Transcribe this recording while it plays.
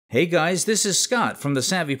Hey guys, this is Scott from The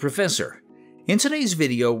Savvy Professor. In today's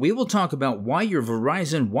video, we will talk about why your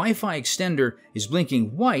Verizon Wi-Fi extender is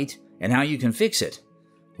blinking white and how you can fix it.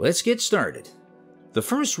 Let's get started. The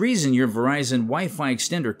first reason your Verizon Wi-Fi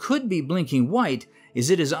extender could be blinking white is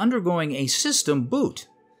it is undergoing a system boot.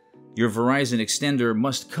 Your Verizon extender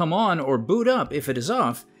must come on or boot up if it is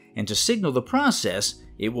off, and to signal the process,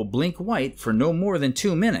 it will blink white for no more than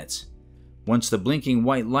 2 minutes. Once the blinking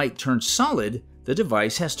white light turns solid, the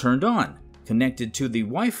device has turned on, connected to the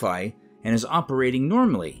Wi-Fi, and is operating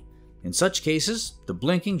normally. In such cases, the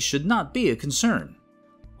blinking should not be a concern.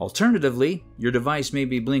 Alternatively, your device may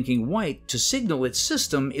be blinking white to signal its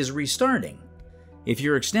system is restarting. If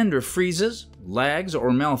your extender freezes, lags, or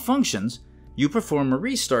malfunctions, you perform a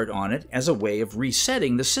restart on it as a way of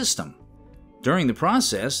resetting the system. During the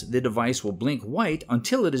process, the device will blink white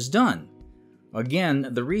until it is done. Again,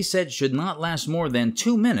 the reset should not last more than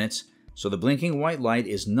 2 minutes, so the blinking white light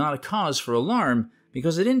is not a cause for alarm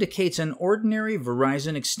because it indicates an ordinary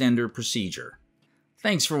Verizon extender procedure.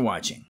 Thanks for watching.